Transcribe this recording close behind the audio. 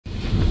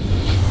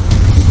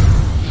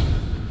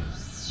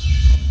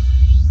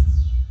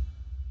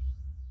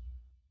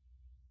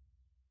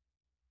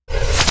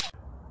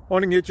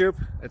Morning YouTube,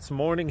 it's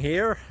morning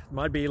here. It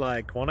might be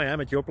like 1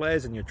 a.m. at your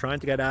place and you're trying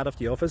to get out of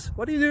the office.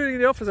 What are you doing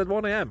in the office at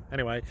 1 a.m?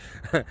 Anyway,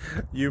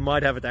 you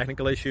might have a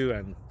technical issue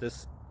and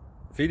this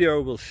video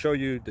will show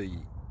you the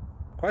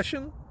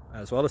question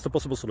as well as the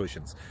possible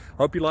solutions.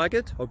 Hope you like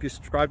it, hope you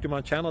subscribe to my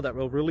channel. That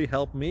will really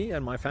help me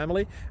and my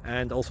family,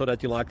 and also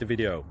that you like the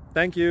video.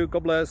 Thank you,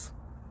 God bless.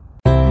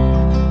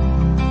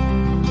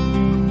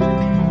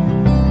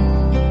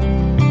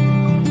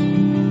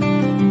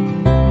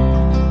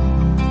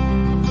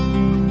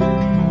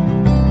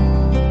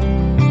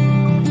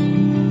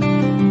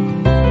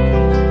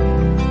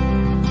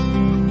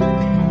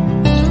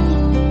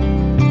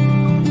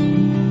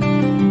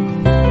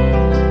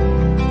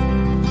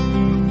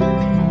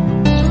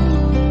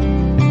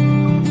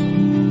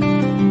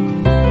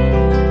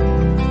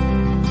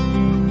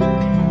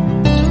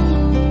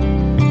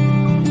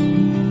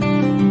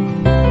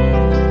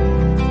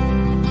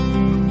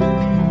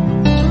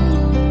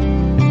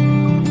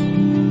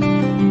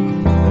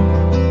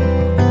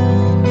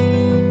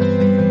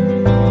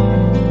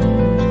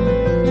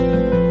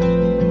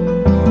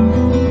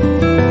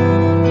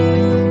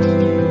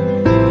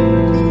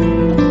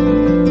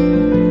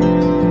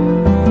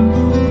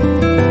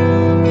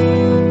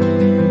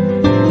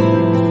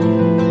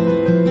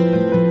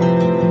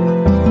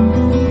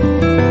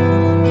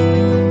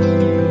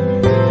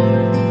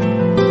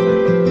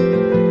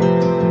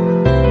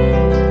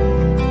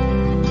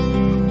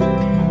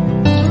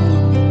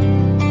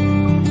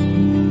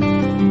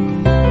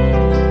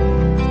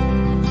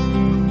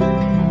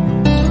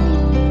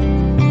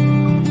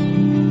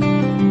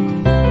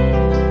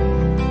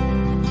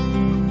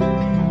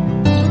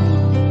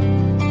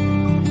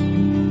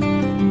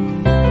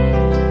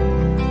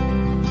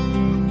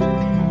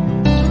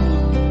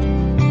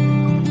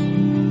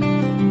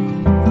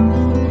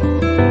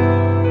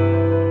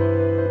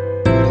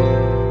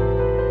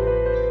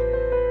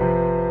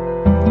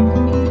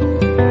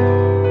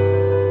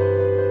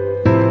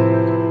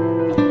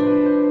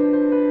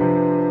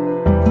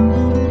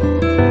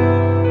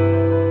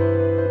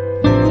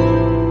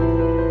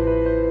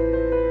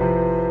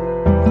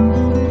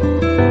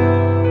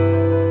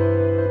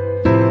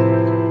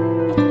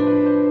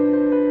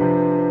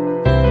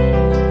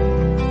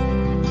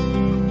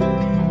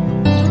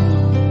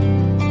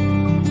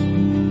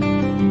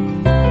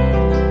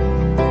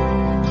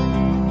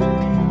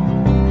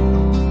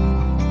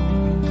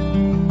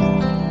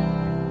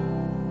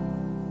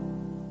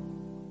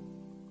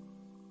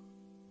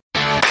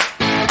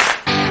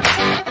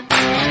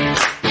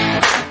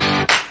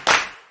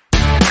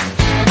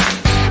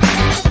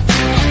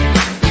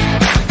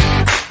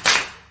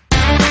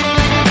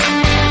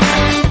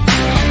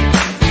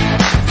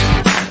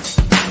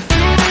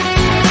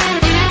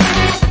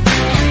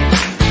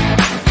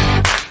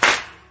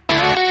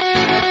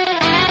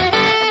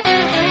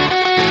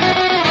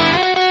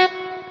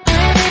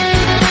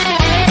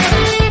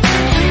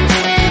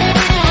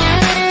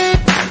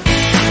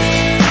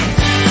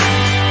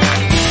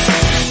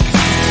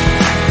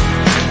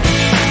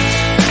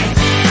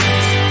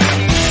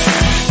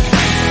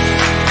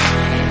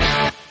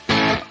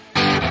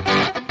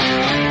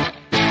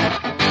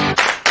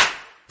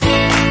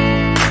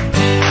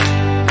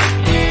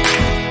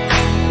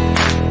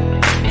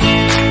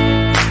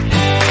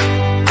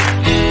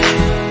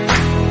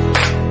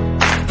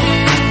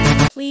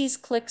 Please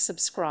click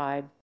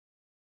subscribe.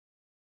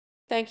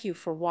 Thank you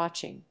for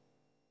watching.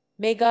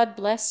 May God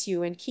bless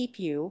you and keep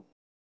you.